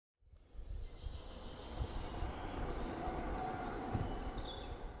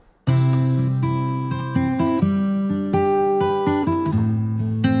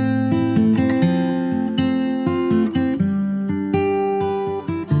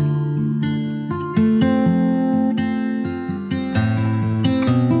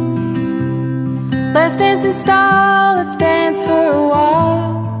Let's dance in style, let's dance for a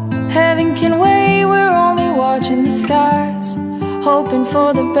while. Heaven can wait, we're only watching the skies, hoping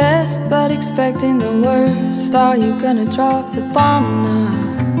for the best but expecting the worst. Are you gonna drop the bomb now?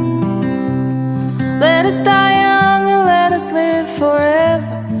 Let us die young and let us live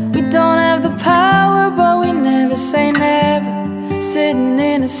forever. We don't have the power but we never say never. Sitting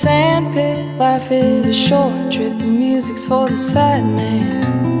in a sandpit, life is a short trip and music's for the sad man.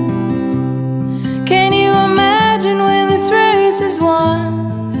 Can you imagine when this race is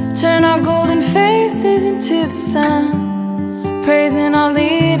won? Turn our golden faces into the sun, praising our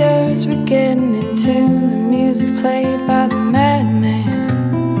leaders, we're getting in tune. The music's played by the madman.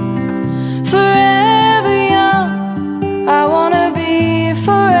 Forever young, I wanna be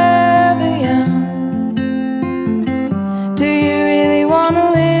forever young. Do you really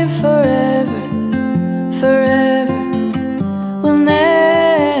wanna live forever? Forever, we'll never.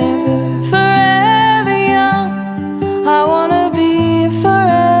 Forever young, I wanna be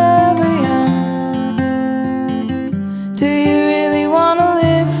forever young. Do you really wanna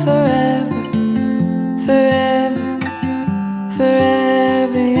live forever?